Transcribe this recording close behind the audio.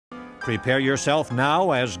Prepare yourself now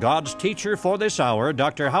as God's teacher for this hour,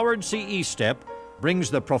 Dr. Howard C. Estep, brings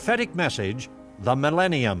the prophetic message, The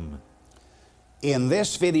Millennium. In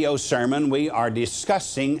this video sermon, we are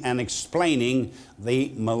discussing and explaining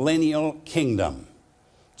the millennial kingdom.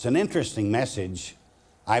 It's an interesting message.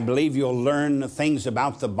 I believe you'll learn things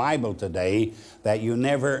about the Bible today that you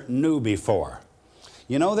never knew before.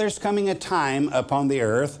 You know, there's coming a time upon the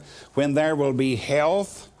earth when there will be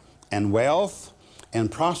health and wealth and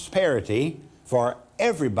prosperity for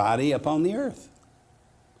everybody upon the earth.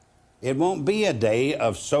 It won't be a day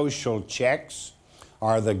of social checks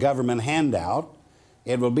or the government handout.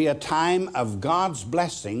 It will be a time of God's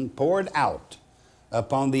blessing poured out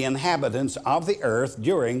upon the inhabitants of the earth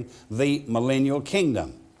during the millennial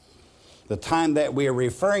kingdom. The time that we are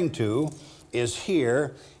referring to is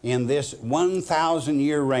here in this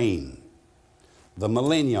 1,000-year reign. The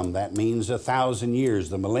millennium, that means 1,000 years.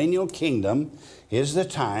 The millennial kingdom is the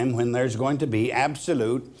time when there's going to be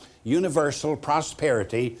absolute, universal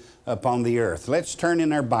prosperity upon the earth. Let's turn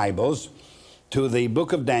in our Bibles to the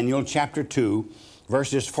book of Daniel, chapter 2,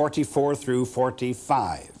 verses 44 through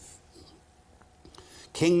 45.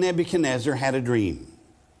 King Nebuchadnezzar had a dream.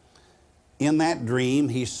 In that dream,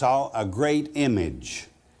 he saw a great image.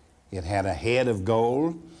 It had a head of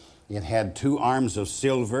gold. It had 2 arms of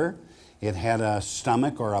silver. It had a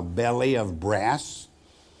stomach or a belly of brass.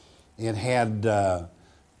 It had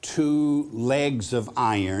 2 legs of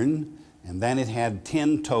iron. And then it had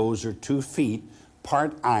 10 toes or 2 feet,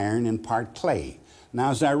 part iron and part clay.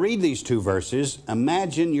 Now, as I read these 2 verses,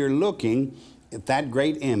 imagine you're looking at that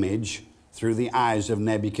great image through the eyes of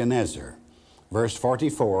Nebuchadnezzar. Verse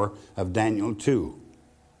 44 of Daniel 2.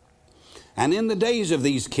 And in the days of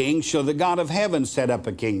these kings shall the God of heaven set up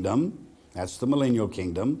a kingdom, that's the millennial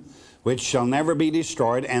kingdom, which shall never be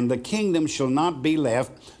destroyed, and the kingdom shall not be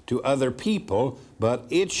left to other people, but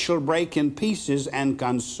it shall break in pieces and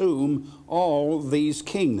consume all these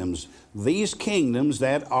kingdoms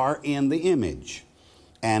that are in the image.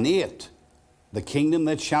 And it, the kingdom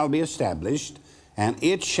that shall be established, and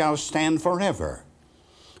it shall stand forever.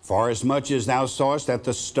 For as much as thou sawest that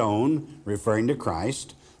the stone, referring to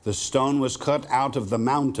Christ, the stone was cut out of the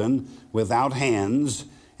mountain without hands,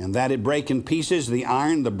 and that it brake in pieces the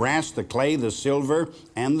iron, the brass, the clay, the silver,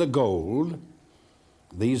 and the gold.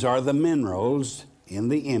 These are the minerals in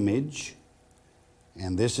the image,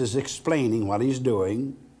 and this is explaining what he's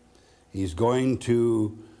doing. He's going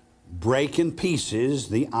to break in pieces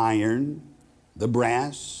the iron, the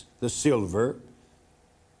brass, the silver,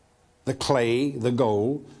 the clay, the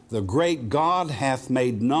gold. The great God hath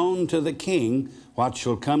made known to the king what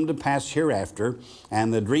shall come to pass hereafter,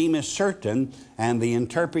 and the dream is certain, and the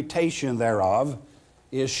interpretation thereof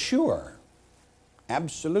is sure,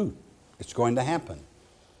 absolute. It's going to happen.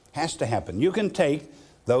 Has to happen. You can take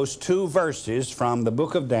those 2 verses from the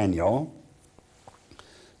book of Daniel,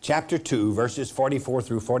 chapter 2, verses 44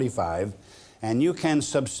 through 45, and you can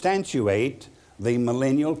substantiate the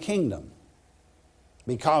millennial kingdom,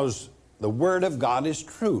 because the Word of God is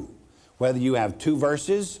true. Whether you have 2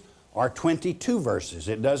 verses or 22 verses,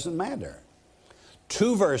 it doesn't matter.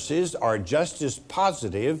 2 verses are just as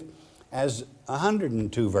positive as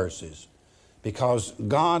 102 verses, because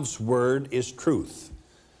God's Word is truth.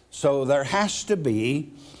 So there has to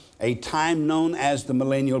be a time known as the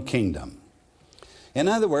millennial kingdom. In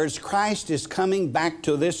other words, Christ is coming back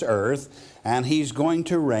to this earth, and He's going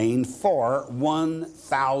to reign for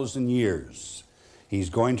 1,000 years. He's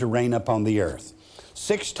going to reign upon the earth.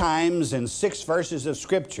 6 times in 6 verses of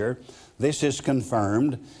Scripture, this is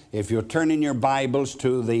confirmed. If you'll turn in your Bibles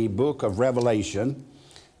to the book of Revelation,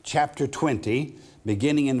 chapter 20,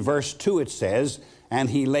 beginning in verse 2, it says, And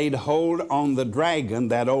he laid hold on the dragon,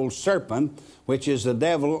 that old serpent, which is the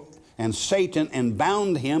devil and Satan, and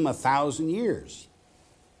bound him 1,000 years.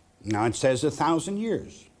 Now it says 1,000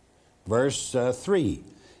 years. Verse 3,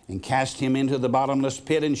 And cast him into the bottomless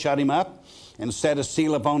pit, and shut him up, and set a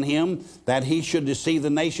seal upon him, that he should deceive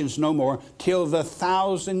the nations no more, till the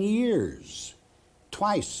 1,000 years.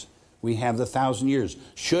 Twice we have the 1,000 years.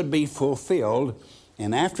 Should be fulfilled,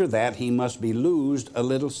 and after that he must be loosed a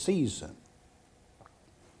little season.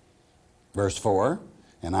 Verse 4,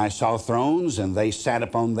 And I saw thrones, and they sat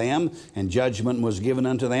upon them, and judgment was given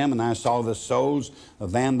unto them. And I saw the souls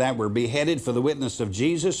of them that were beheaded for the witness of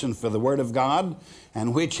Jesus and for the word of God,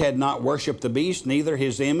 and which had not worshipped the beast, neither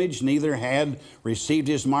his image, neither had received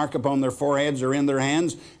his mark upon their foreheads or in their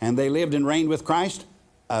hands. And they lived and reigned with Christ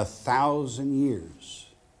 1,000 years.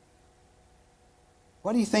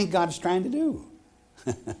 What do you think God's trying to do?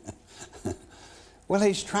 Well,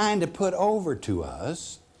 He's trying to put over to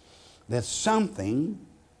us that something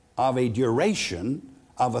of a duration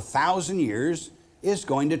of 1,000 years is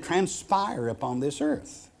going to transpire upon this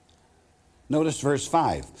earth. Notice verse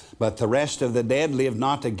 5. But the rest of the dead live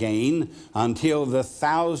not again until the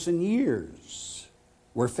 1,000 years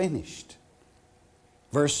were finished.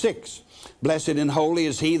 Verse 6. Blessed and holy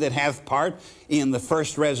is he that hath part in the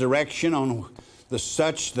first resurrection. On the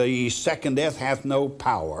such the second death hath no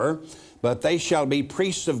power. But they shall be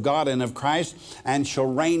priests of God and of Christ, and shall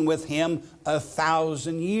reign with him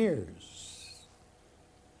 1,000 years.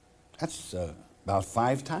 That's about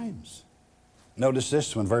 5 times. Notice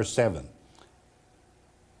this one, verse 7.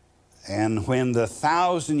 And when the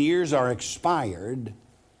 1,000 years are expired,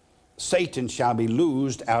 Satan shall be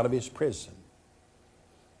loosed out of his prison.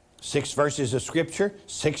 6 verses of Scripture,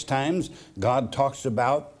 6 times God talks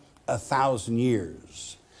about 1,000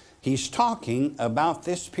 years. He's talking about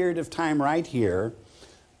this period of time right here,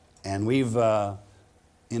 and we've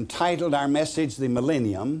entitled our message the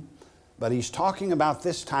Millennium, but he's talking about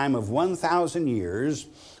this time of 1,000 years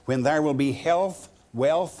when there will be health,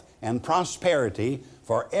 wealth, and prosperity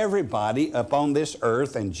for everybody upon this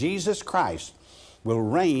earth, and Jesus Christ will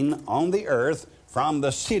reign on the earth from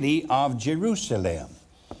the city of Jerusalem.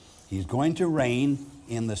 He's going to reign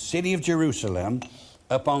in the city of Jerusalem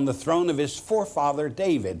upon the throne of his forefather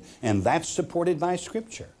David, and that's supported by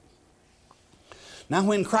Scripture. Now,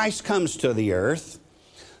 when Christ comes to the earth,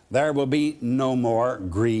 there will be no more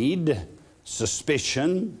greed,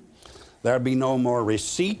 suspicion. There will be no more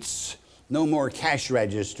receipts, no more cash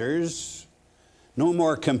registers, no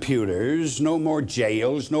more computers, no more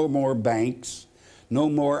jails, no more banks, no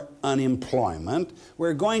more unemployment.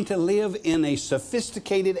 We're going to live in a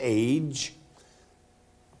sophisticated age,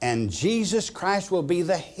 and Jesus Christ will be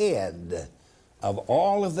the head of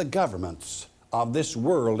all of the governments of this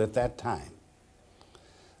world at that time.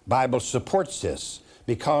 Bible supports this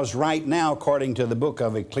because right now, according to the book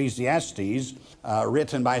of Ecclesiastes,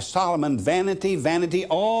 written by Solomon, vanity, vanity,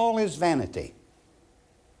 all is vanity.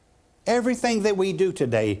 Everything that we do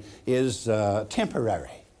today is temporary.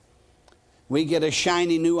 We get a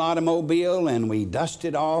shiny new automobile and we dust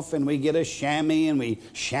it off, and we get a chamois and we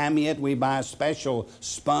chamois it. We buy a special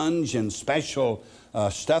sponge and special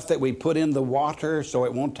stuff that we put in the water so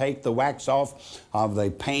it won't take the wax off of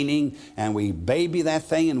the painting, and we baby that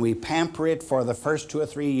thing and we pamper it for the first 2 or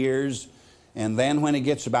 3 years, and then when it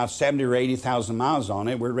gets about 70 or 80,000 miles on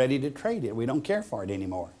it, we're ready to trade it. We don't care for it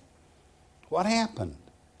anymore. What happened?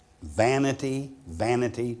 Vanity,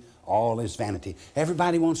 vanity, all is vanity.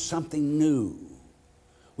 Everybody wants something new.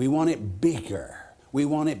 We want it bigger. We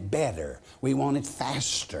want it better. We want it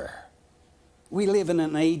faster. We live in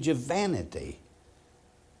an age of vanity.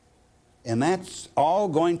 And that's all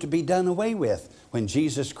going to be done away with when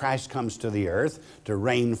Jesus Christ comes to the earth to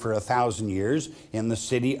reign for 1,000 years in the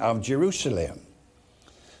city of Jerusalem.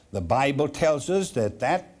 The Bible tells us that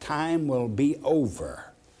that time will be over.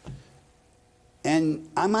 And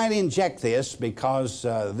I might inject this because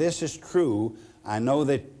this is true. I know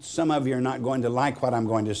that some of you are not going to like what I'm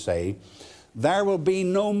going to say. There will be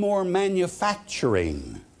no more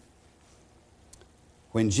manufacturing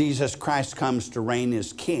when Jesus Christ comes to reign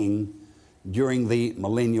as king during the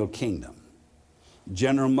millennial kingdom.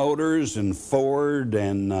 General Motors and Ford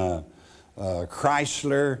and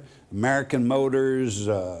Chrysler, American Motors,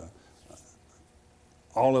 all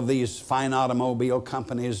of these fine automobile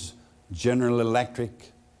companies, General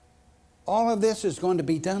Electric, all of this is going to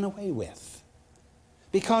be done away with.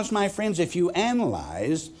 Because, my friends, if you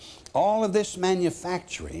analyze all of this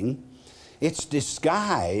manufacturing, it's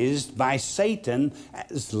disguised by Satan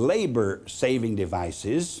as labor-saving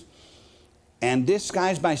devices, and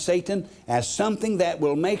disguised by Satan as something that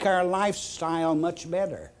will make our lifestyle much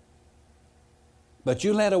better. But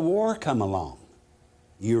you let a war come along.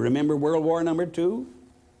 You remember World War II?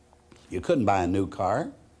 You couldn't buy a new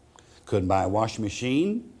car. Couldn't buy a washing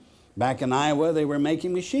machine. Back in Iowa, they were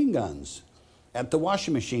making machine guns at the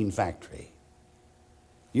washing machine factory.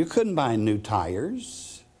 You couldn't buy new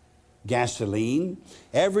tires, gasoline.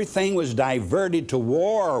 Everything was diverted to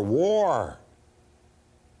war, war.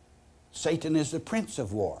 Satan is the prince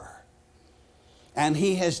of war. And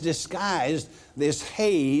he has disguised this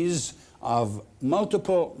haze of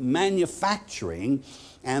multiple manufacturing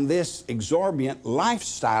and this exorbitant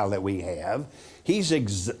lifestyle that we have. He's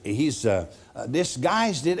disguised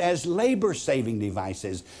it as labor-saving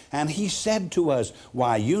devices. And he said to us,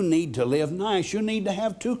 why, you need to live nice. You need to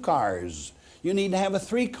have 2 cars. You need to have a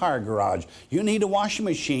 3-car garage. You need a washing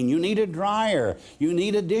machine. You need a dryer. You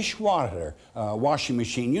need a dishwater washing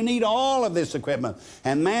machine. You need all of this equipment.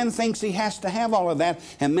 And man thinks he has to have all of that.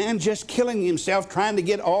 And man just killing himself trying to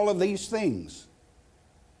get all of these things.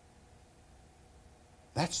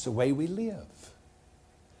 That's the way we live.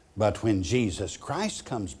 But when Jesus Christ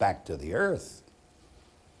comes back to the earth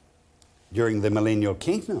during the millennial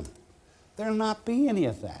kingdom, there'll not be any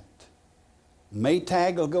of that.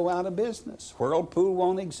 Maytag will go out of business. Whirlpool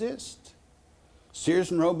won't exist.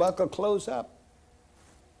 Sears and Roebuck will close up.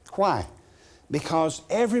 Why? Because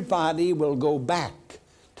everybody will go back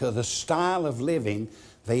to the style of living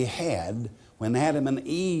they had when Adam and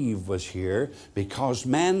Eve was here, because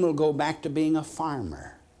man will go back to being a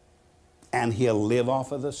farmer and he'll live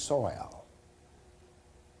off of the soil.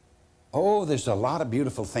 Oh, there's a lot of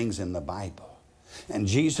beautiful things in the Bible. And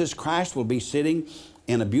Jesus Christ will be sitting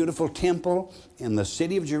in a beautiful temple in the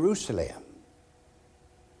city of Jerusalem.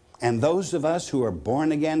 And those of us who are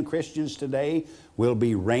born again Christians today will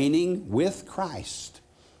be reigning with Christ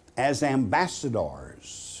as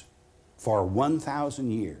ambassadors for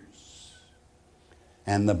 1,000 years.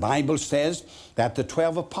 And the Bible says that the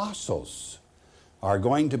 12 apostles are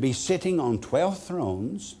going to be sitting on 12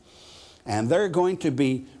 thrones, and they're going to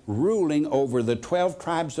be ruling over the 12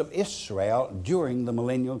 tribes of Israel during the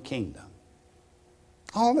millennial kingdom.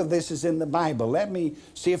 All of this is in the Bible. Let me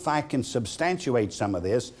see if I can substantiate some of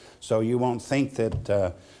this so you won't think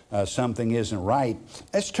that something isn't right.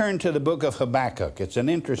 Let's turn to the book of Habakkuk. It's an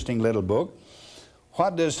interesting little book.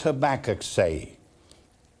 What does Habakkuk say?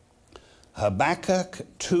 Habakkuk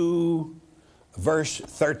 2, verse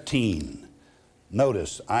 13.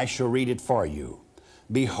 Notice, I shall read it for you.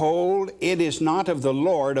 Behold, it is not of the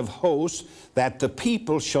Lord of hosts that the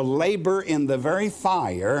people shall labor in the very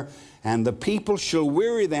fire, and the people shall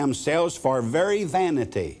weary themselves for very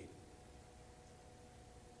vanity.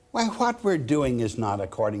 Why, what we're doing is not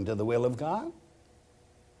according to the will of God.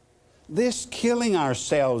 This killing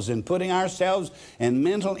ourselves and putting ourselves in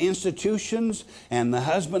mental institutions, and the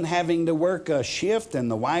husband having to work a shift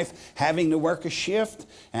and the wife having to work a shift,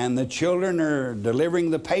 and the children are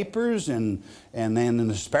delivering the papers, and then in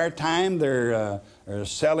the spare time they're are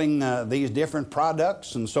selling these different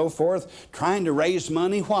products and so forth, trying to raise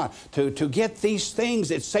money. What? To get these things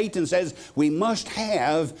that Satan says we must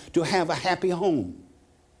have to have a happy home.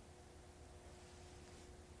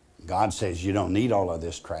 God says you don't need all of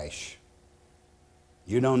this trash.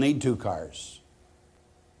 You don't need 2 cars.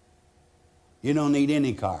 You don't need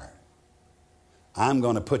any car. I'm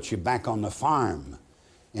going to put you back on the farm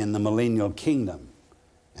in the millennial kingdom,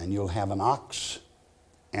 and you'll have an ox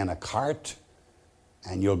and a cart,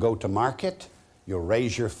 and you'll go to market. You'll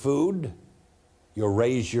raise your food. You'll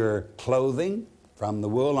raise your clothing from the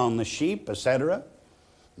wool on the sheep, etc.,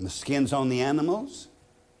 and the skins on the animals.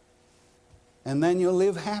 And then you'll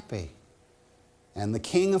live happy. And the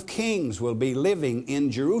King of Kings will be living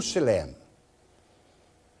in Jerusalem.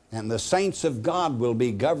 And the saints of God will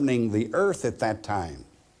be governing the earth at that time.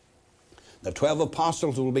 The 12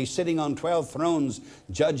 apostles will be sitting on 12 thrones,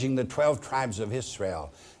 judging the 12 tribes of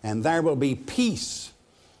Israel. And there will be peace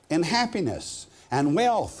and happiness and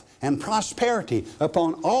wealth and prosperity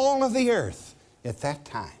upon all of the earth at that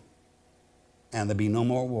time. And there'll be no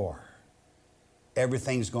more war.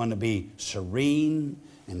 Everything's going to be serene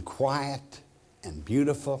and quiet and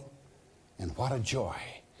beautiful, and what a joy.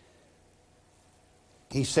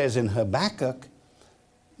 He says in Habakkuk,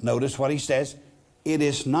 notice what he says, it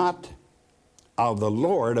is not of the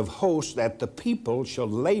Lord of hosts that the people shall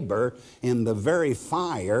labor in the very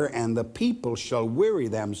fire, and the people shall weary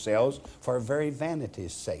themselves for very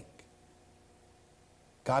vanity's sake.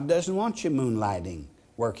 God doesn't want you moonlighting,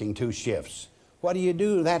 working 2 shifts. What do you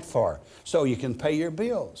do that for? So you can pay your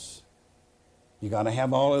bills. You got to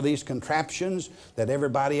have all of these contraptions that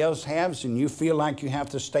everybody else has, and you feel like you have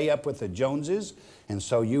to stay up with the Joneses, and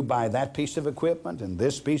so you buy that piece of equipment and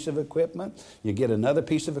this piece of equipment. You get another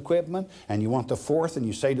piece of equipment, and you want the 4th, and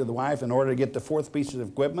you say to the wife, in order to get the 4th piece of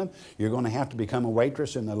equipment, you're going to have to become a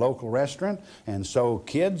waitress in the local restaurant. And so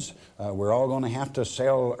kids, we're all going to have to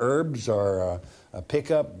sell herbs or pick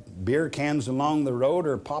up beer cans along the road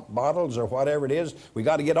or pop bottles or whatever it is. We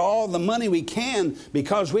got to get all the money we can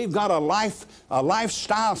because we've got a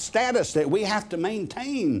lifestyle status that we have to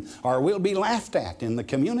maintain, or we'll be laughed at in the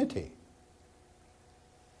community.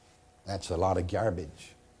 That's a lot of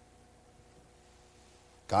garbage.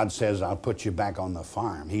 God says, I'll put you back on the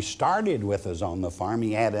farm. He started with us on the farm.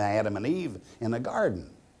 He had Adam and Eve in the garden.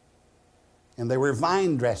 And they were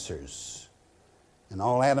vine dressers. And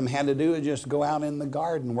all Adam had to do was just go out in the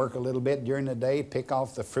garden, work a little bit during the day, pick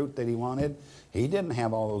off the fruit that he wanted. He didn't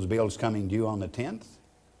have all those bills coming due on the 10th.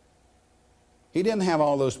 He didn't have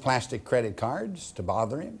all those plastic credit cards to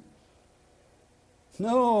bother him.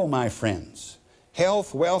 No, my friends.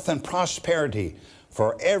 Health, wealth, and prosperity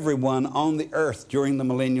for everyone on the earth during the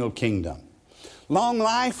millennial kingdom. Long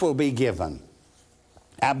life will be given.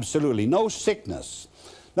 Absolutely. No sickness.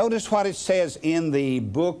 Notice what it says in the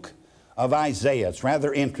book of Isaiah. It's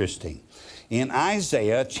rather interesting. In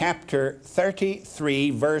Isaiah chapter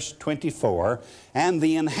 33, verse 24, and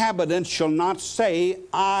the inhabitants shall not say,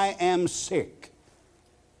 I am sick.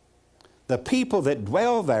 The people that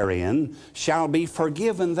dwell therein shall be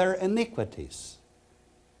forgiven their iniquities.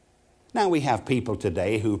 Now we have people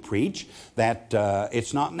today who preach that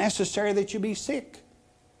it's not necessary that you be sick.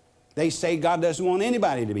 They say God doesn't want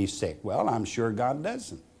anybody to be sick. Well, I'm sure God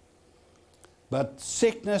doesn't. But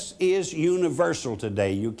sickness is universal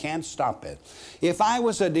today. You can't stop it. If I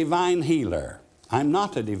was a divine healer, I'm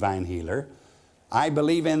not a divine healer. I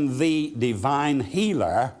believe in the divine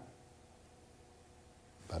healer,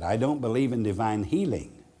 but I don't believe in divine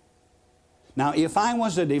healing. Now, if I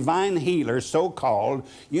was a divine healer, so-called,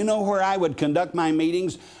 you know where I would conduct my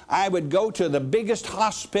meetings? I would go to the biggest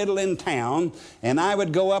hospital in town, and I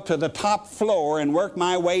would go up to the top floor and work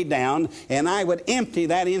my way down, and I would empty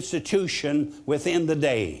that institution within the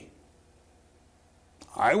day.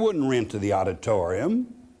 I wouldn't rent to the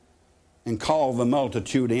auditorium and call the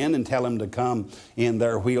multitude in and tell them to come in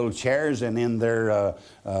their wheelchairs and in their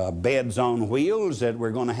beds on wheels, that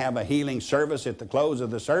we're going to have a healing service at the close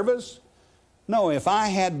of the service. No, if I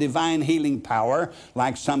had divine healing power,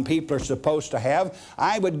 like some people are supposed to have,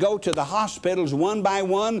 I would go to the hospitals one by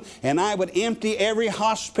one, and I would empty every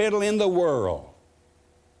hospital in the world.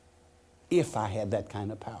 If I had that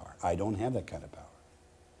kind of power. I don't have that kind of power.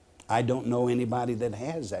 I don't know anybody that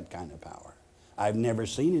has that kind of power. I've never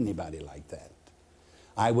seen anybody like that.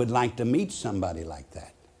 I would like to meet somebody like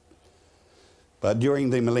that. But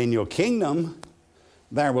during the millennial kingdom,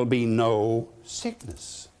 there will be no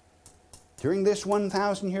sickness. During this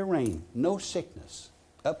 1,000-year reign, no sickness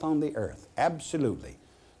upon the earth. Absolutely.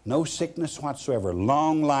 No sickness whatsoever.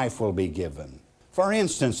 Long life will be given. For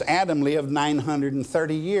instance, Adam lived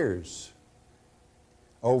 930 years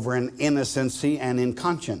over in innocency and in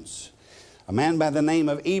conscience. A man by the name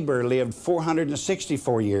of Eber lived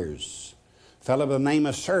 464 years. A fellow by the name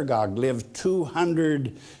of Sergog lived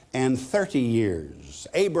 230 years.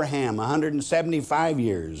 Abraham, 175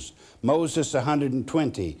 years. Moses,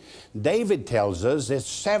 120. David tells us that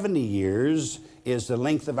 70 years is the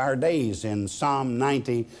length of our days. In Psalm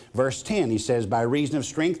 90, verse 10, he says, by reason of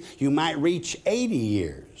strength, you might reach 80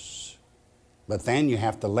 years. But then you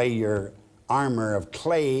have to lay your armor of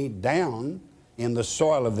clay down in the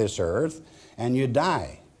soil of this earth, and you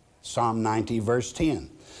die. Psalm 90, verse 10.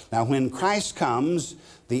 Now, when Christ comes,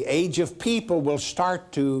 the age of people will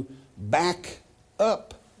start to back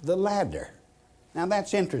up the ladder. Now,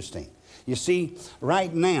 that's interesting. You see,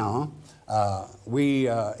 right now, we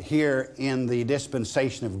here in the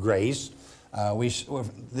dispensation of grace,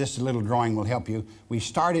 this little drawing will help you. We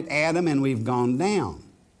started Adam and we've gone down.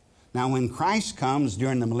 Now, when Christ comes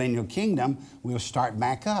during the millennial kingdom, we'll start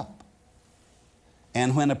back up.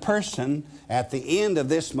 And when a person at the end of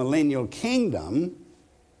this millennial kingdom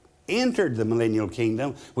entered the millennial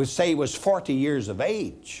kingdom, we say he was 40 years of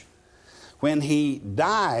age. When he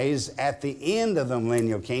dies at the end of the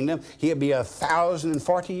millennial kingdom, he'll be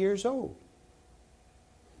 1,040 years old.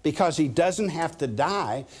 Because he doesn't have to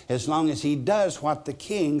die as long as he does what the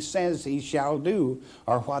king says he shall do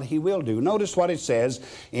or what he will do. Notice what it says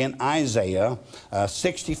in Isaiah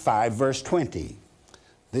 65, verse 20.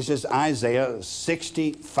 This is Isaiah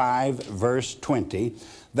 65, verse 20.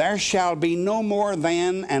 There shall be no more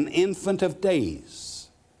than an infant of days.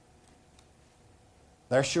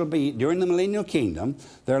 There shall be, during the millennial kingdom,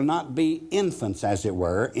 there will not be infants, as it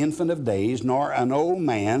were, infant of days, nor an old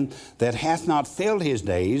man that hath not filled his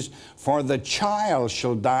days, for the child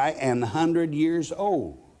shall die 100 years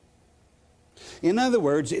old. In other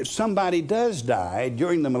words, if somebody does die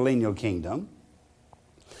during the millennial kingdom,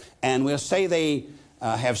 and we'll say they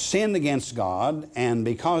have sinned against God, and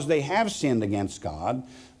because they have sinned against God,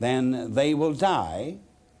 then they will die,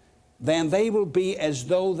 then they will be as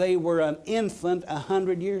though they were an infant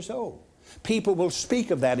 100 years old. People will speak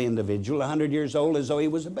of that individual 100 years old as though he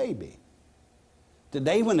was a baby.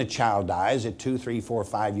 Today when a child dies at 2, 3, 4,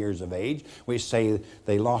 5 years of age, we say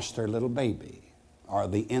they lost their little baby, or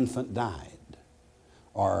the infant died,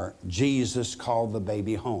 or Jesus called the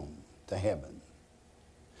baby home to heaven.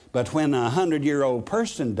 But when a 100-year-old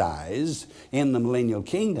person dies in the millennial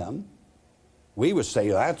kingdom, we would say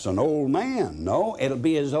that's an old man. No, it'll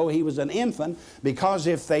be as though he was an infant, because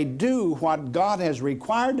if they do what God has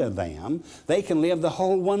required of them, they can live the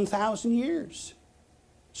whole 1,000 years.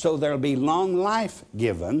 So there'll be long life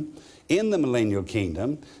given in the millennial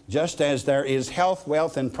kingdom, just as there is health,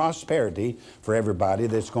 wealth, and prosperity for everybody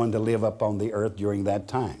that's going to live up on the earth during that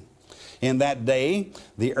time. In that day,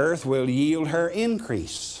 the earth will yield her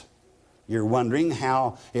increase. You're wondering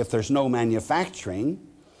how, if there's no manufacturing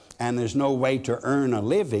and there's no way to earn a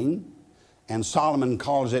living, and Solomon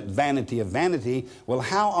calls it vanity of vanity, well,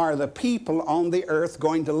 how are the people on the earth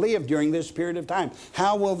going to live during this period of time?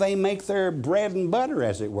 How will they make their bread and butter,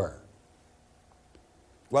 as it were?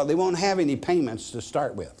 Well, they won't have any payments to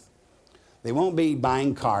start with. They won't be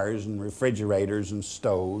buying cars and refrigerators and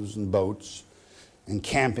stoves and boats and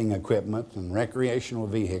camping equipment and recreational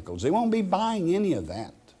vehicles. They won't be buying any of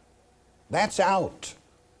that. That's out.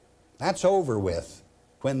 That's over with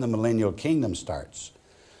when the millennial kingdom starts.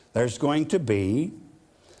 There's going to be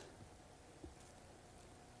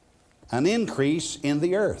an increase in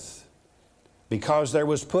the earth, because there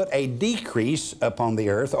was put a decrease upon the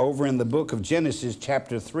earth over in the book of Genesis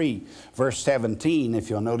chapter 3, verse 17, if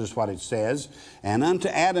you'll notice what it says. And unto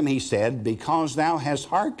Adam he said, because thou hast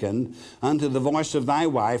hearkened unto the voice of thy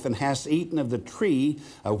wife, and hast eaten of the tree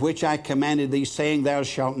of which I commanded thee, saying, thou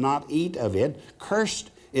shalt not eat of it, cursed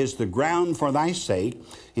is the ground for thy sake,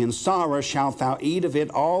 in sorrow shalt thou eat of it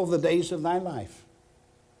all the days of thy life.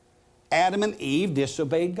 Adam and Eve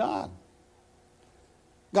disobeyed God.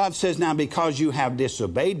 God says, now because you have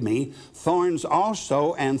disobeyed me, thorns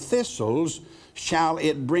also and thistles shall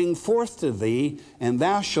it bring forth to thee, and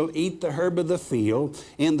thou shalt eat the herb of the field.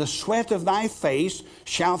 In the sweat of thy face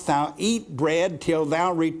shalt thou eat bread till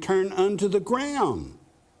thou return unto the ground.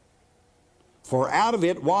 For out of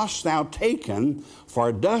it wast thou taken,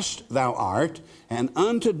 for dust thou art, and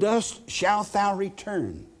unto dust shalt thou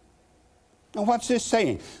return. Now what's this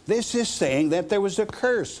saying? This is saying that there was a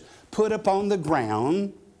curse put upon the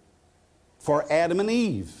ground for Adam and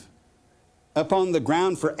Eve. Upon the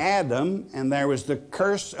ground for Adam, and there was the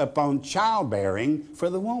curse upon childbearing for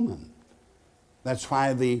the woman. That's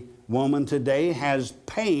why the woman today has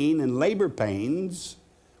pain and labor pains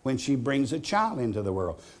when she brings a child into the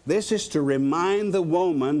world. This is to remind the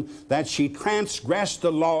woman that she transgressed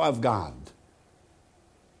the law of God.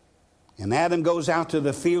 And Adam goes out to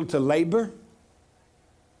the field to labor,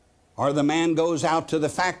 or the man goes out to the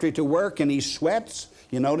factory to work and he sweats.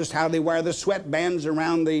 You notice how they wear the sweat bands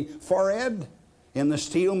around the forehead in the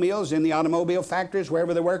steel mills, in the automobile factories,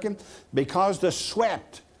 wherever they're working? Because the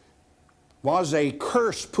sweat was a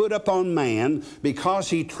curse put upon man because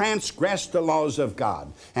he transgressed the laws of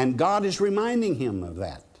God. And God is reminding him of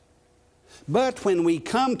that. But when we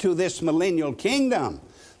come to this millennial kingdom,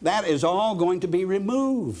 that is all going to be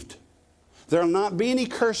removed. There will not be any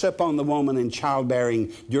curse upon the woman in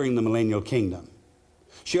childbearing during the millennial kingdom.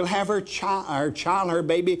 She'll have her child, her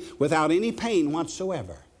baby, without any pain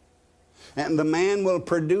whatsoever. And the man will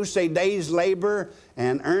produce a day's labor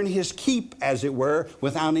and earn his keep, as it were,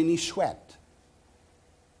 without any sweat.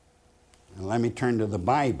 And let me turn to the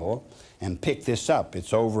Bible and pick this up.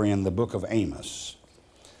 It's over in the book of Amos.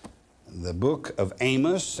 The book of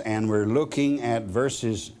Amos, and we're looking at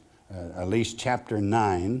verses, at least chapter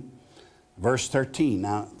 9, verse 13.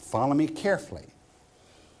 Now, follow me carefully.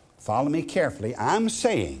 Follow me carefully. I'm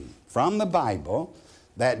saying from the Bible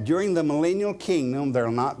that during the millennial kingdom there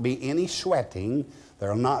will not be any sweating, there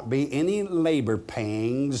will not be any labor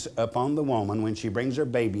pangs upon the woman when she brings her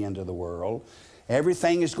baby into the world.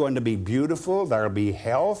 Everything is going to be beautiful. There will be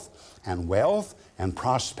health and wealth and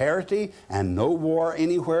prosperity and no war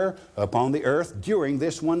anywhere upon the earth during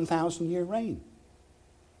this 1,000-year reign.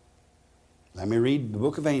 Let me read the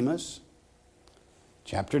book of Amos.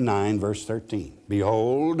 Chapter 9, verse 13.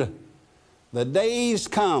 Behold, the days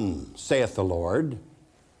come, saith the Lord.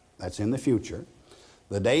 That's in the future.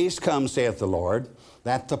 The days come, saith the Lord,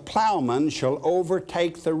 that the plowman shall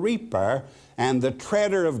overtake the reaper, and the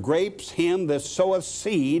treader of grapes him that soweth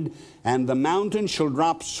seed, and the mountain shall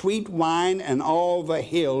drop sweet wine, and all the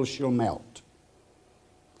hills shall melt.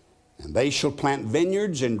 And they shall plant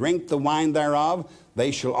vineyards and drink the wine thereof.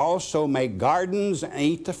 They shall also make gardens and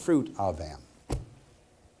eat the fruit of them.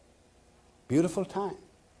 Beautiful time.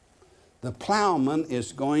 The plowman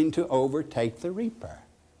is going to overtake the reaper.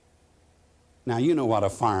 Now, you know what a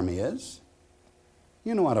farm is.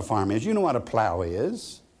 You know what a farm is. You know what a plow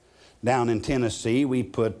is. Down in Tennessee, we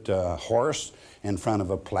put a horse in front of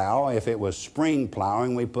a plow. If it was spring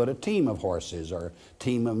plowing, we put a team of horses or a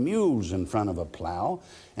team of mules in front of a plow,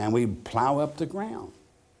 and we plow up the ground.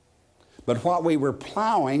 But what we were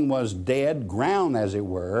plowing was dead ground, as it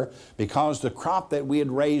were, because the crop that we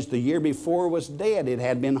had raised the year before was dead. It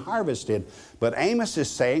had been harvested. But Amos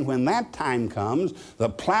is saying when that time comes, the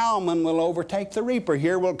plowman will overtake the reaper.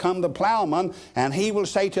 Here will come the plowman, and he will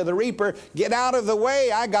say to the reaper, get out of the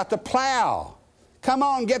way, I got the plow. Come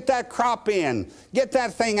on, get that crop in. Get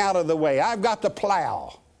that thing out of the way. I've got the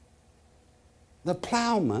plow. The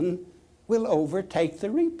plowman will overtake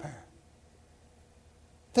the reaper.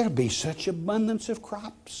 There'll be such abundance of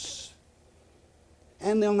crops.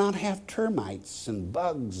 And they'll not have termites and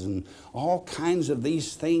bugs and all kinds of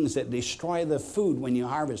these things that destroy the food when you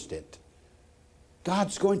harvest it.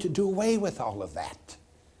 God's going to do away with all of that.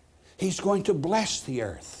 He's going to bless the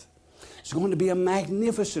earth. It's going to be a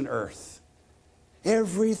magnificent earth.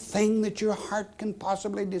 Everything that your heart can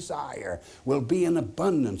possibly desire will be in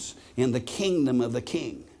abundance in the kingdom of the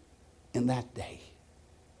King in that day.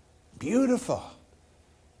 Beautiful.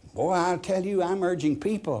 Boy, I'll tell you, I'm urging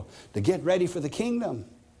people to get ready for the kingdom.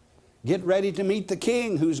 Get ready to meet the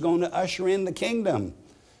King who's going to usher in the kingdom,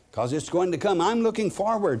 because it's going to come. I'm looking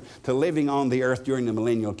forward to living on the earth during the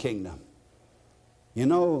millennial kingdom. You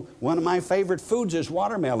know, one of my favorite foods is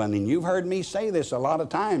watermelon, and you've heard me say this a lot of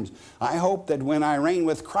times. I hope that when I reign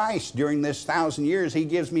with Christ during this 1,000 years, He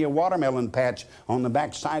gives me a watermelon patch on the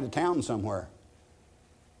back side of town somewhere.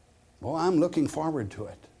 Boy, I'm looking forward to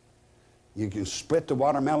it. You can split the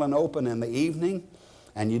watermelon open in the evening,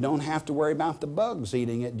 and you don't have to worry about the bugs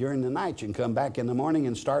eating it during the night. You can come back in the morning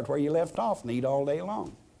and start where you left off and eat all day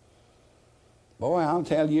long. Boy, I'll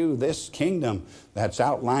tell you, this kingdom that's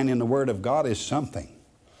outlined in the Word of God is something.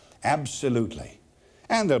 Absolutely.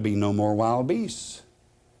 And there'll be no more wild beasts.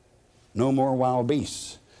 No more wild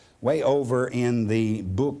beasts. Way over in the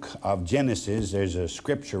book of Genesis, there's a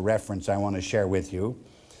scripture reference I want to share with you.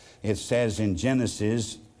 It says in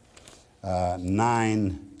Genesis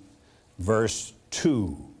 9, verse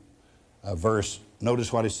 2.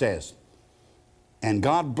 Notice what it says. And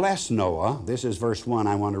God blessed Noah. This is verse 1.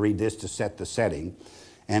 I want to read this to set the setting.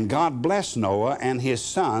 And God blessed Noah and his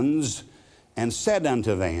sons and said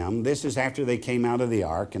unto them, this is after they came out of the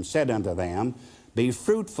ark, and said unto them, be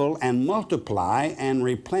fruitful and multiply and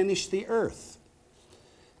replenish the earth.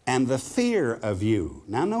 And the fear of you.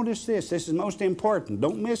 Now notice this. This is most important.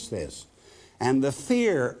 Don't miss this. And the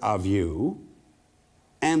fear of you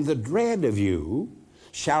and the dread of you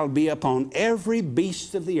shall be upon every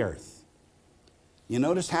beast of the earth. You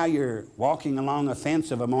notice how you're walking along a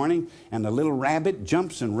fence of a morning and the little rabbit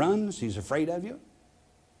jumps and runs? He's afraid of you.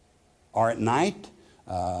 Or at night,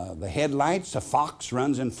 the headlights, a fox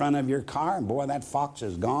runs in front of your car, and boy, that fox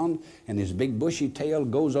is gone, and his big bushy tail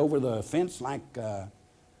goes over the fence like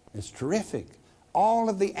it's terrific. All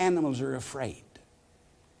of the animals are afraid.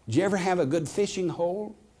 Did you ever have a good fishing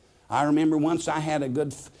hole? I remember once I had a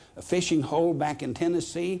good fishing hole back in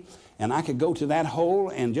Tennessee, and I could go to that hole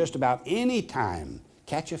and just about any time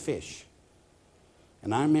catch a fish.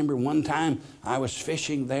 And I remember one time I was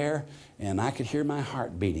fishing there, and I could hear my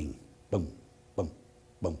heart beating. Boom, boom,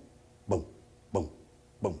 boom, boom, boom,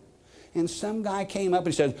 boom. And some guy came up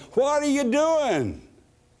and said, what are you doing?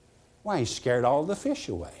 Why, he scared all the fish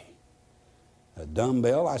away. A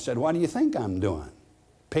dumbbell. I said, what do you think I'm doing?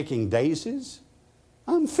 Picking daisies?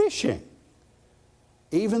 I'm fishing.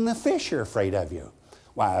 Even the fish are afraid of you.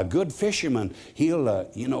 Why, a good fisherman,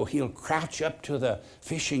 he'll crouch up to the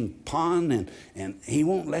fishing pond and he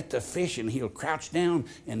won't let the fish, and he'll crouch down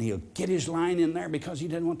and he'll get his line in there because he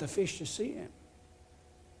doesn't want the fish to see him.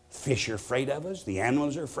 Fish are afraid of us. The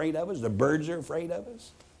animals are afraid of us. The birds are afraid of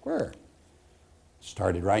us. Where?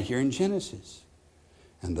 Started right here in Genesis.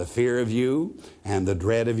 And the fear of you and the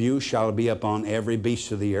dread of you shall be upon every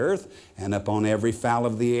beast of the earth, and upon every fowl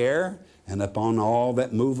of the air, and upon all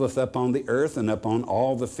that moveth upon the earth, and upon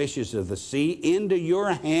all the fishes of the sea. Into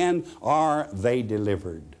your hand are they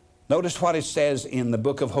delivered. Notice what it says in the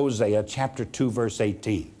book of Hosea, chapter 2, verse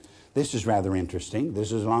 18. This is rather interesting.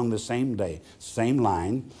 This is along the same day, same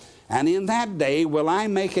line. And in that day will I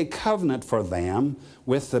make a covenant for them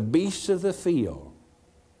with the beasts of the field,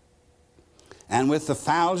 and with the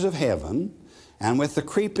fowls of heaven, and with the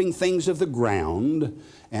creeping things of the ground,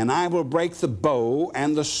 and I will break the bow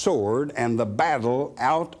and the sword and the battle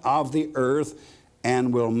out of the earth,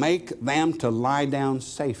 and will make them to lie down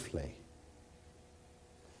safely.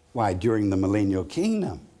 Why, during the millennial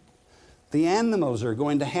kingdom, the animals are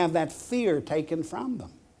going to have that fear taken from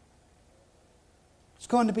them. It's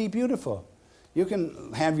going to be beautiful. You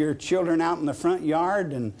can have your children out in the front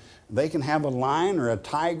yard, and they can have a lion or a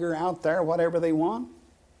tiger out there, whatever they want.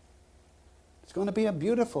 It's going to be a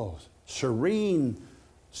beautiful, serene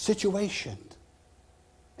situation.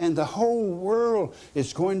 And the whole world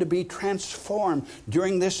is going to be transformed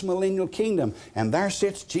during this millennial kingdom. And there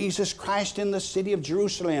sits Jesus Christ in the city of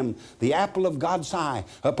Jerusalem, the apple of God's eye,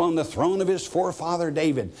 upon the throne of his forefather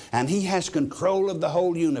David. And he has control of the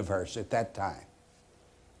whole universe at that time.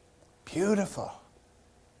 Beautiful.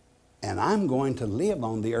 And I'm going to live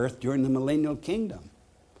on the earth during the millennial kingdom.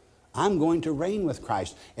 I'm going to reign with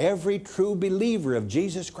Christ. Every true believer of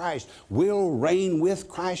Jesus Christ will reign with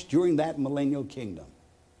Christ during that millennial kingdom.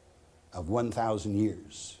 of 1,000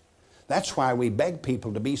 years. That's why we beg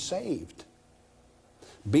people to be saved.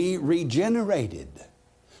 Be regenerated.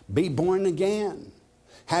 Be born again.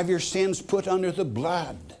 Have your sins put under the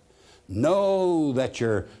blood. Know that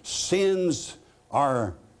your sins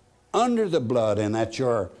are under the blood and that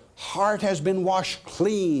your heart has been washed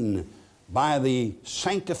clean by the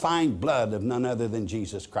sanctifying blood of none other than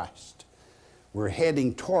Jesus Christ. We're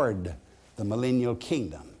heading toward the millennial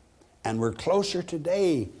kingdom, and we're closer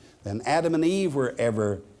today than Adam and Eve were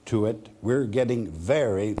ever to it. We're getting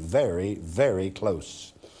very, very, very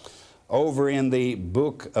close. Over in the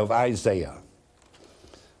book of Isaiah,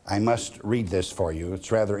 I must read this for you.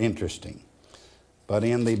 It's rather interesting. But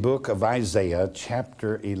in the book of Isaiah,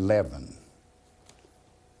 chapter 11,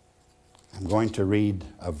 I'm going to read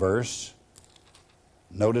a verse.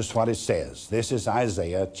 Notice what it says. This is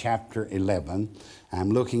Isaiah chapter 11.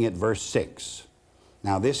 I'm looking at verse 6.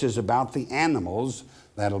 Now this is about the animals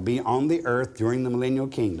that'll be on the earth during the millennial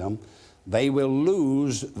kingdom. They will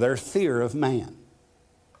lose their fear of man.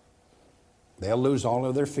 They'll lose all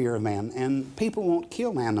of their fear of man. And people won't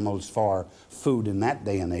kill animals for food in that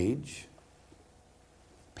day and age.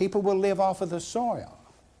 People will live off of the soil.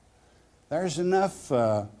 There's enough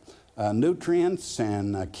nutrients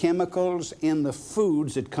and chemicals in the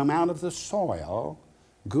foods that come out of the soil,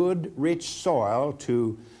 good, rich soil,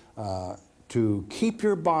 to keep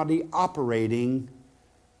your body operating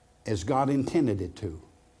as God intended it to.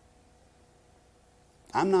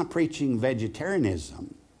 I'm not preaching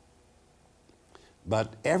vegetarianism,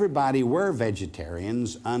 but everybody were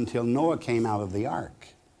vegetarians until Noah came out of the ark.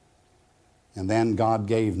 And then God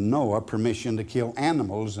gave Noah permission to kill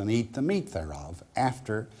animals and eat the meat thereof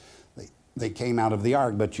after they came out of the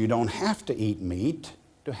ark. But you don't have to eat meat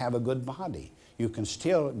to have a good body. You can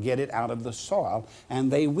still get it out of the soil,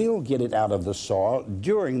 and they will get it out of the soil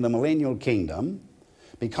during the millennial kingdom,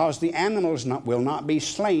 because the animals will not be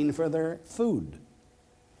slain for their food.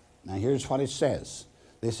 Now here's what it says.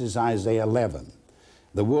 This is Isaiah 11.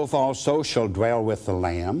 The wolf also shall dwell with the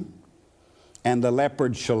lamb, and the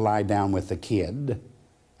leopard shall lie down with the kid.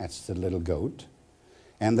 That's the little goat.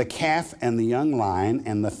 And the calf and the young lion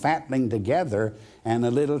and the fatling together, and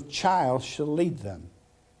a little child shall lead them.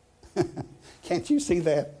 Can't you see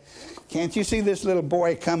that? Can't you see this little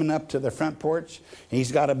boy coming up to the front porch?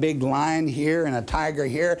 He's got a big lion here and a tiger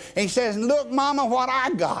here. And he says, "Look, Mama, what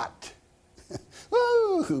I got."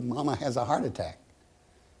 Ooh, Mama has a heart attack.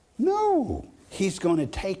 No, he's going to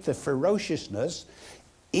take the ferociousness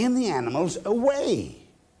in the animals away.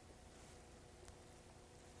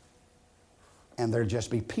 And there'll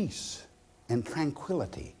just be peace and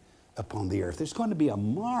tranquility upon the earth. It's going to be a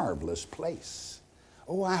marvelous place.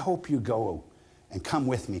 Oh, I hope you go and come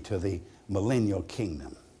with me to the millennial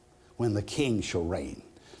kingdom when the king shall reign.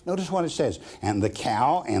 Notice what it says. And the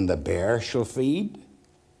cow and the bear shall feed.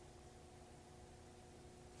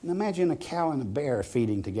 Now imagine a cow and a bear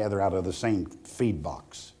feeding together out of the same feed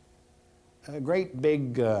box. A great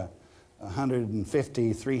big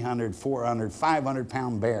 150, 300, 400,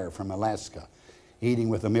 500-pound bear from Alaska eating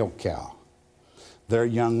with a milk cow. Their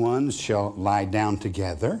young ones shall lie down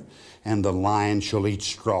together, and the lion shall eat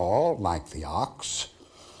straw like the ox,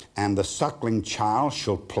 and the suckling child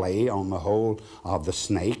shall play on the hole of the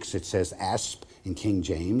snakes. It says asp in King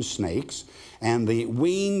James, snakes. And the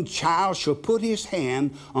weaned child shall put his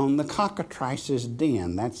hand on the cockatrice's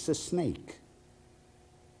den. That's the snake.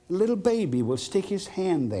 A little baby will stick his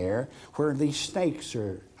hand there where these snakes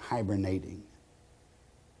are hibernating.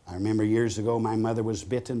 I remember years ago my mother was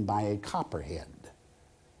bitten by a copperhead,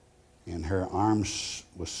 and her arms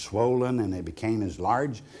was swollen and they became as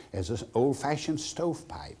large as an old-fashioned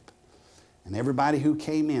stovepipe. And everybody who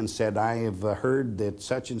came in said, "I have heard that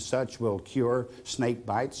such and such will cure snake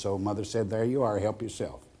bites." So Mother said, "There you are, help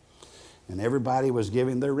yourself." And everybody was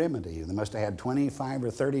giving their remedy. They must have had 25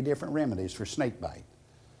 or 30 different remedies for snake bite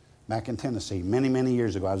back in Tennessee many, many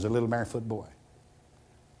years ago. I was a little barefoot boy.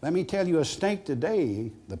 Let me tell you, a snake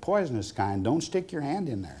today, the poisonous kind, don't stick your hand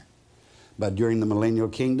in there. But during the millennial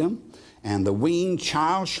kingdom, and the weaned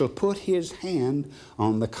child shall put his hand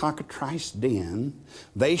on the cockatrice den.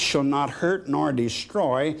 They shall not hurt nor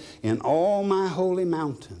destroy in all my holy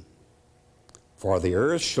mountain. For the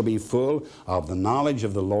earth shall be full of the knowledge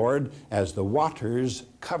of the Lord as the waters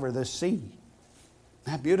cover the sea. Isn't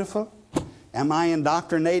that beautiful? Am I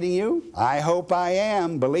indoctrinating you? I hope I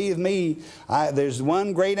am. Believe me, there's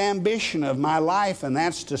one great ambition of my life, and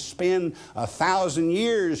that's to spend 1,000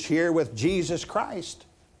 years here with Jesus Christ.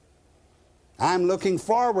 I'm looking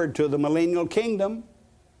forward to the millennial kingdom.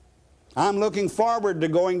 I'm looking forward to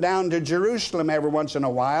going down to Jerusalem every once in a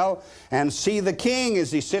while and see the King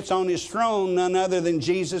as He sits on His throne, none other than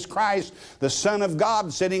Jesus Christ, the Son of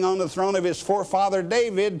God, sitting on the throne of His forefather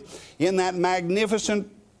David in that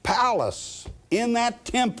magnificent palace, in that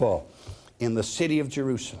temple, in the city of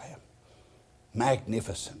Jerusalem.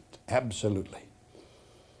 Magnificent, absolutely.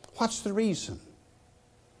 What's the reason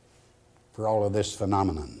for all of this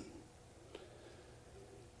phenomenon?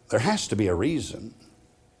 There has to be a reason.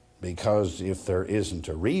 Because if there isn't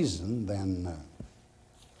a reason, then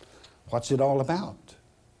what's it all about?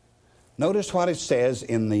 Notice what it says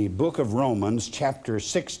in the book of Romans, chapter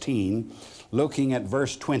 16, looking at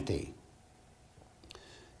verse 20.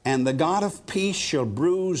 And the God of peace shall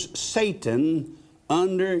bruise Satan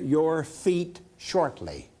under your feet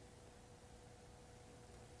shortly.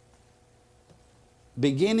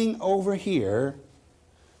 Beginning over here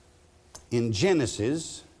in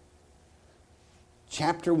Genesis,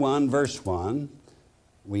 chapter 1, verse 1,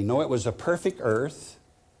 we know it was a perfect earth,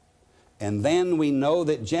 and then we know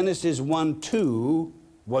that Genesis 1:2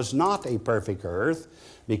 was not a perfect earth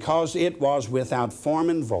because it was without form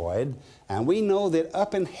and void, and we know that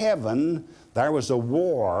up in heaven there was a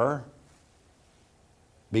war.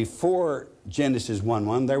 Before Genesis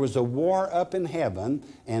 1:1, there was a war up in heaven,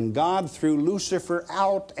 and God threw Lucifer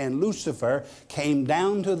out, and Lucifer came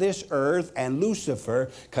down to this earth, and Lucifer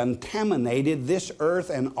contaminated this earth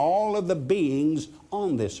and all of the beings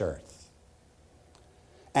on this earth.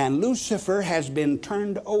 And Lucifer has been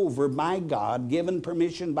turned over by God, given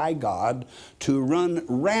permission by God to run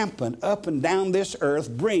rampant up and down this earth,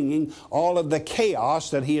 bringing all of the chaos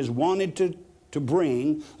that he has wanted to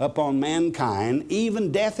bring upon mankind, even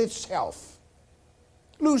death itself.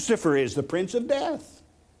 Lucifer is the prince of death.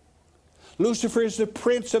 Lucifer is the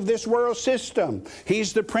prince of this world system.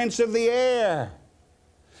 He's the prince of the air.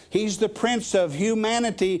 He's the prince of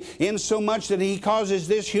humanity in so much that he causes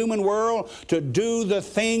this human world to do the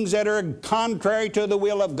things that are contrary to the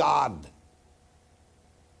will of God.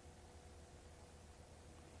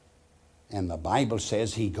 And the Bible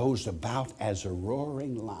says he goes about as a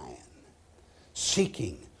roaring lion,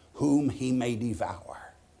 seeking whom he may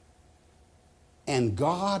devour. And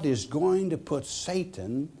God is going to put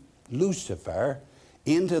Satan, Lucifer,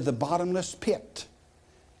 into the bottomless pit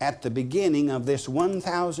at the beginning of this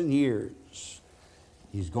 1,000 years.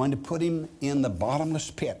 He's going to put him in the bottomless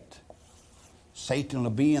pit. Satan will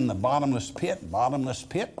be in the bottomless pit, bottomless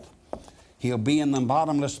pit. He'll be in the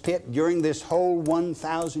bottomless pit during this whole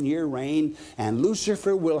 1,000-year reign, and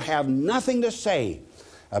Lucifer will have nothing to say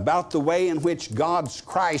about the way in which God's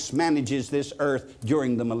Christ manages this earth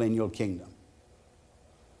during the millennial kingdom.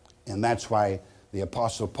 And that's why the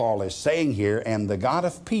Apostle Paul is saying here, and the God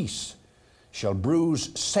of peace shall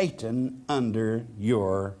bruise Satan under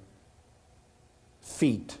your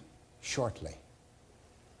feet shortly.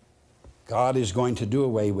 God is going to do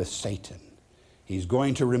away with Satan. He's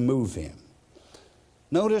going to remove him.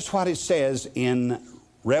 Notice what it says in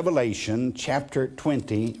Revelation chapter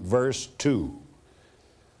 20, verse 2.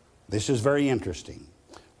 This is very interesting.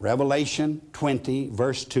 Revelation 20,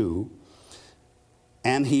 verse 2.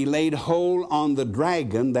 And he laid hold on the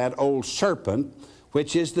dragon, that old serpent,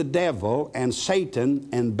 which is the devil and Satan,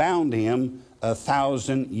 and bound him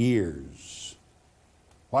 1,000 years.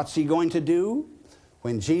 What's he going to do?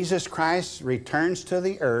 When Jesus Christ returns to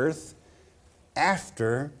the earth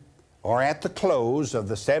after or at the close of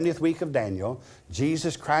the 70th week of Daniel,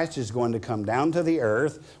 Jesus Christ is going to come down to the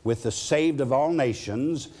earth with the saved of all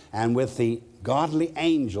nations and with the godly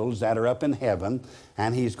angels that are up in heaven,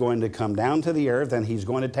 and he's going to come down to the earth, and he's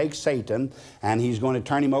going to take Satan, and he's going to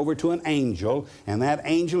turn him over to an angel, and that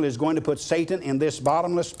angel is going to put Satan in this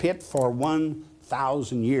bottomless pit for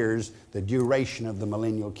 1,000 years, the duration of the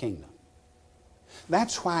millennial kingdom.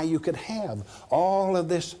 That's why you could have all of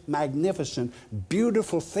this magnificent,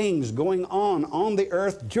 beautiful things going on the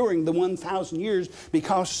earth during the 1,000 years,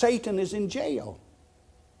 because Satan is in jail.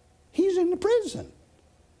 He's in the prison.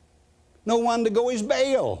 No one to go his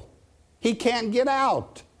bail. He can't get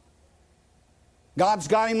out. God's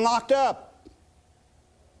got him locked up.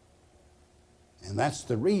 And that's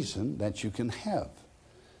the reason that you can have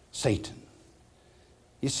Satan.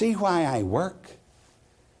 You see why I work?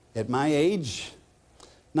 At my age,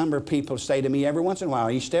 a number of people say to me every once in a while,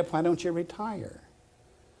 Estep, why don't you retire?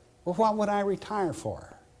 Well, what would I retire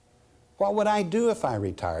for? What would I do if I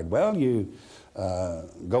retired? Well, you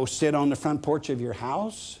go sit on the front porch of your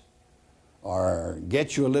house, or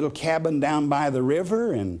get you a little cabin down by the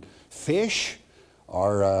river and fish,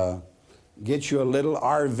 or get you a little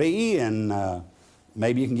RV, and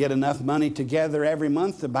maybe you can get enough money together every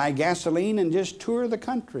month to buy gasoline and just tour the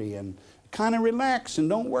country and kind of relax and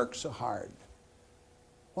don't work so hard.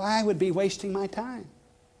 Why, I would be wasting my time.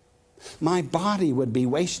 My body would be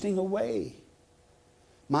wasting away.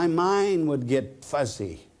 My mind would get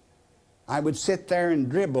fuzzy. I would sit there and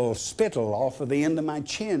dribble spittle off of the end of my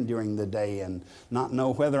chin during the day and not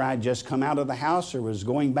know whether I'd just come out of the house or was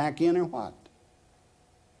going back in or what.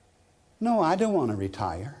 No, I don't want to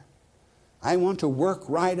retire. I want to work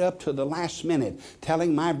right up to the last minute,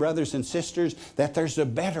 telling my brothers and sisters that there's a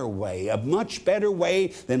better way, a much better way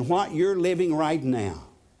than what you're living right now.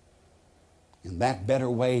 And that better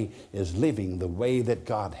way is living the way that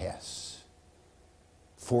God has.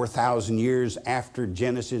 4,000 years after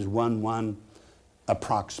Genesis 1:1,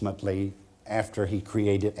 approximately after he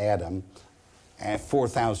created Adam,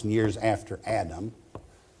 4,000 years after Adam,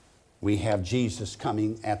 we have Jesus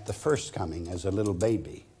coming at the first coming as a little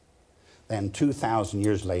baby. Then 2,000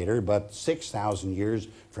 years later, but 6,000 years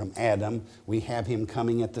from Adam, we have him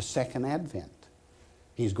coming at the second advent.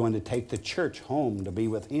 He's going to take the church home to be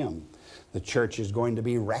with him. The church is going to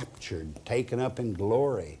be raptured, taken up in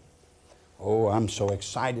glory. Oh, I'm so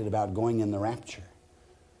excited about going in the rapture.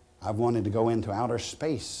 I've wanted to go into outer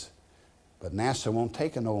space, but NASA won't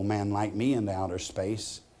take an old man like me into outer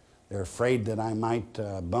space. They're afraid that I might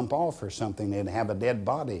bump off or something. They'd have a dead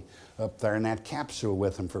body up there in that capsule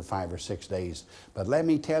with them for 5 or 6 days. But let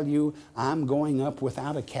me tell you, I'm going up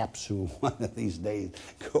without a capsule one of these days.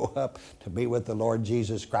 Go up to be with the Lord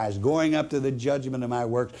Jesus Christ, going up to the judgment of my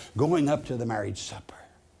works, going up to the marriage supper.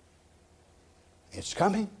 It's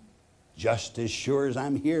coming. Just as sure as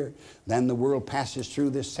I'm here. Then the world passes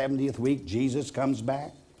through this 70th week. Jesus comes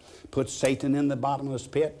back, puts Satan in the bottomless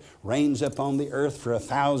pit, reigns upon the earth for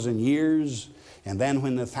 1,000 years, and then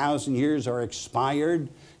when the 1,000 years are expired,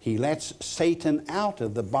 he lets Satan out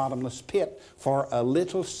of the bottomless pit for a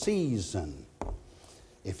little season.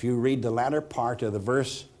 If you read the latter part of the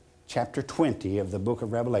verse, chapter 20 of the book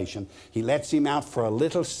of Revelation, he lets him out for a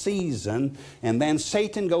little season, and then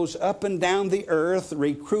Satan goes up and down the earth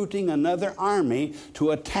recruiting another army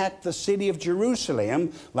to attack the city of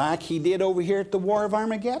Jerusalem like he did over here at the War of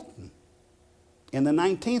Armageddon in the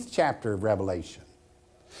 19th chapter of Revelation.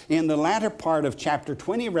 In the latter part of chapter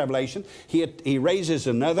 20 of Revelation, he raises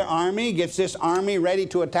another army, gets this army ready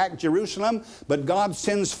to attack Jerusalem, but God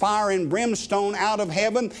sends fire and brimstone out of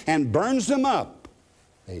heaven and burns them up.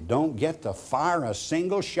 They don't get to fire a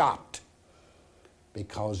single shot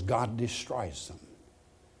because God destroys them.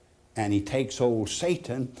 And he takes old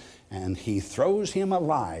Satan and he throws him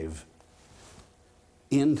alive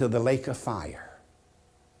into the lake of fire,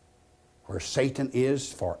 where Satan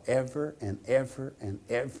is forever and ever and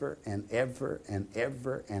ever and ever and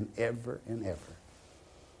ever and ever and ever.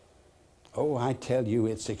 Oh, I tell you,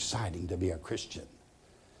 it's exciting to be a Christian.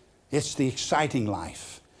 It's the exciting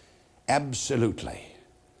life. Absolutely.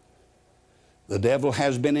 The devil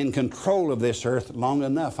has been in control of this earth long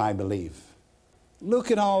enough, I believe. Look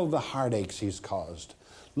at all the heartaches he's caused.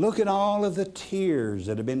 Look at all of the tears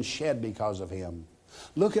that have been shed because of him.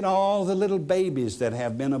 Look at all the little babies that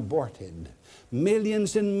have been aborted.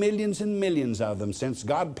 Millions and millions and millions of them since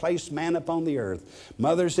God placed man upon the earth.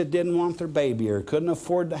 Mothers that didn't want their baby or couldn't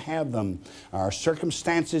afford to have them. Our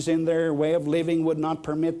circumstances in their way of living would not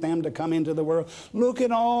permit them to come into the world. Look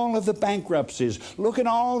at all of the bankruptcies. Look at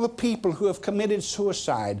all the people who have committed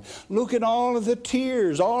suicide. Look at all of the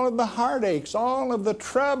tears, all of the heartaches, all of the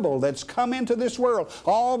trouble that's come into this world,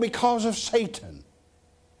 all because of Satan.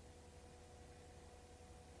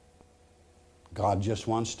 God just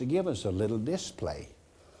wants to give us a little display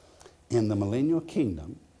in the millennial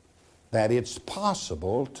kingdom that it's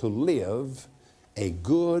possible to live a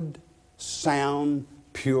good, sound,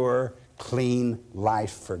 pure, clean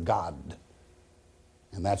life for God.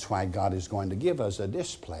 And that's why God is going to give us a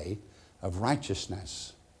display of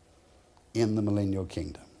righteousness in the millennial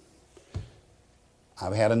kingdom.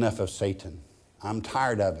 I've had enough of Satan. I'm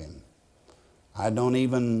tired of him. I don't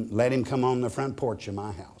even let him come on the front porch of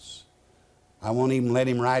my house. I won't even let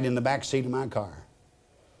him ride in the back seat of my car.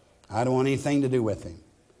 I don't want anything to do with him.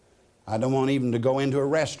 I don't want even to go into a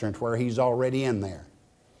restaurant where he's already in there.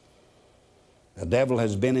 The devil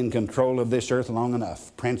has been in control of this earth long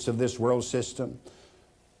enough. Prince of this world system,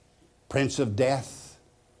 prince of death.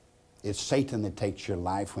 It's Satan that takes your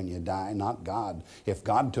life when you die, not God. If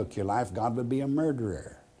God took your life, God would be a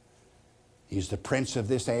murderer. He's the prince of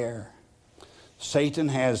this air. Satan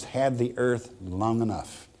has had the earth long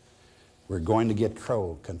enough. We're going to get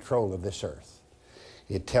control of this earth.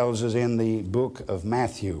 It tells us in the book of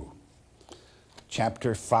Matthew,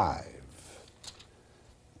 chapter 5,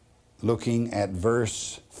 looking at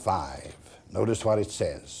verse 5. Notice what it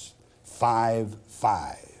says.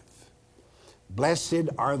 5:5. Blessed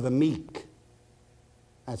are the meek,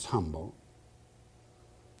 That's humble.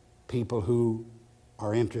 People who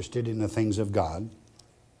are interested in the things of God.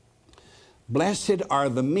 Blessed are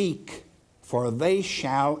the meek, for they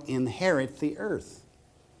shall inherit the earth.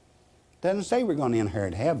 Doesn't say we're going to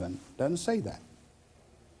inherit heaven. Doesn't say that.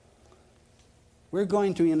 We're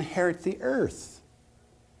going to inherit the earth.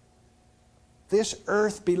 This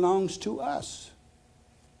earth belongs to us.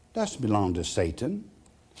 Doesn't belong to Satan.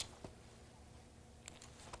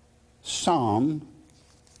 Psalm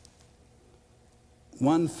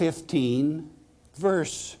 115,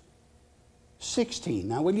 verse 16.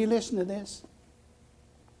 Now, will you listen to this?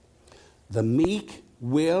 The meek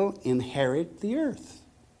will inherit the earth.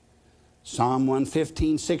 Psalm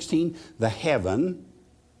 115, 16. The heaven,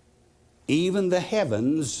 even the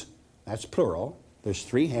heavens, that's plural. There's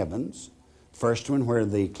 3 heavens. First one where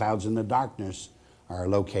the clouds and the darkness are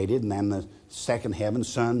located, and then the second heaven,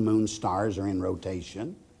 sun, moon, stars are in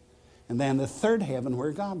rotation. And then the third heaven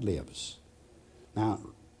where God lives. Now,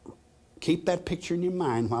 keep that picture in your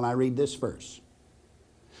mind while I read this verse.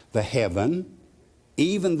 The heaven,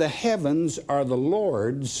 even the heavens are the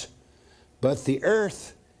Lord's, but the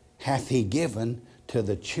earth hath he given to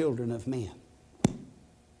the children of men.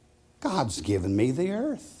 God's given me the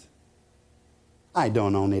earth. I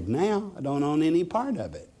don't own it now. I don't own any part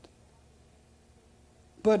of it.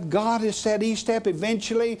 But God has said, Estep,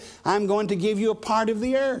 eventually I'm going to give you a part of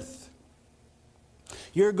the earth.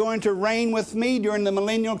 You're going to reign with me during the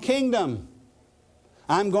millennial kingdom.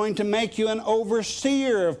 I'm going to make you an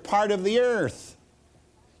overseer of part of the earth.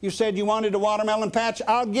 You said you wanted a watermelon patch.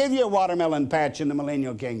 I'll give you a watermelon patch in the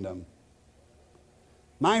millennial kingdom.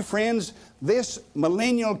 My friends, this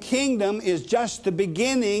millennial kingdom is just the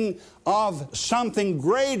beginning of something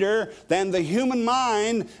greater than the human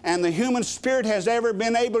mind and the human spirit has ever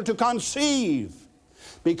been able to conceive.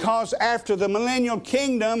 Because after the millennial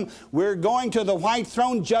kingdom, we're going to the white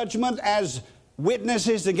throne judgment as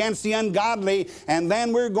witnesses against the ungodly, and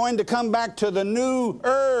then we're going to come back to the new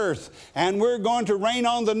earth, and we're going to reign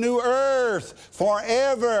on the new earth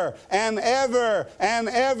forever and ever and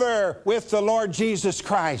ever with the Lord Jesus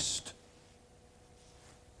Christ.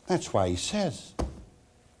 That's why he says,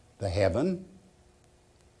 the heaven,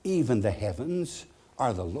 even the heavens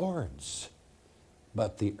are the Lord's,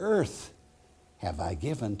 but the earth have I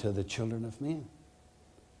given to the children of men.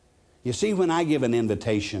 You see, when I give an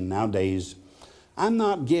invitation nowadays, I'm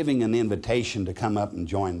not giving an invitation to come up and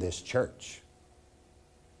join this church.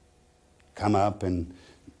 Come up and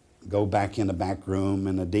go back in the back room,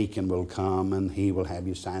 and a deacon will come and he will have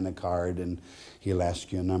you sign a card, and he'll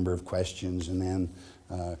ask you a number of questions, and then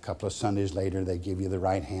a couple of Sundays later they give you the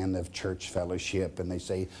right hand of church fellowship, and they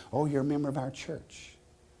say, oh, you're a member of our church.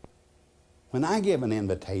 When I give an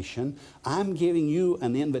invitation, I'm giving you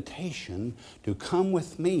an invitation to come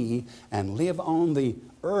with me and live on the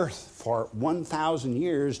earth for 1,000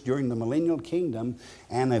 years during the millennial kingdom,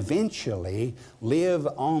 and eventually live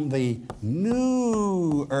on the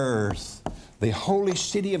new earth, the holy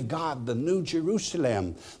city of God, the new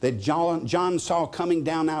Jerusalem that John saw coming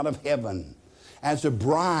down out of heaven as a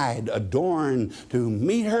bride adorned to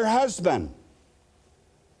meet her husband.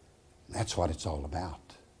 That's what it's all about.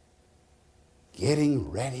 Getting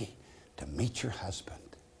ready to meet your husband.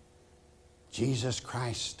 Jesus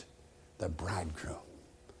Christ, the bridegroom,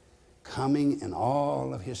 coming in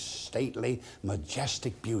all of his stately,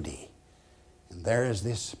 majestic beauty. And there is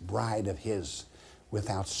this bride of his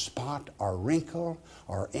without spot or wrinkle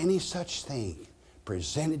or any such thing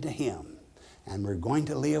presented to him. And we're going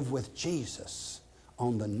to live with Jesus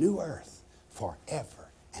on the new earth forever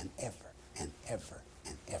and ever and ever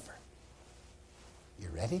and ever. You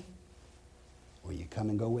ready? Will you come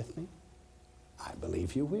and go with me? I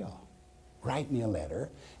believe you will. Write me a letter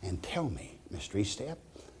and tell me, Mr. Estep,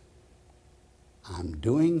 I'm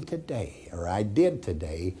doing today, or I did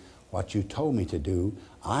today, what you told me to do.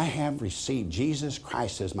 I have received Jesus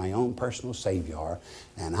Christ as my own personal Savior,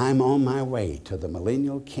 and I'm on my way to the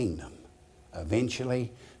millennial kingdom,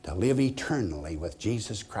 eventually to live eternally with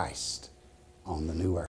Jesus Christ on the new earth.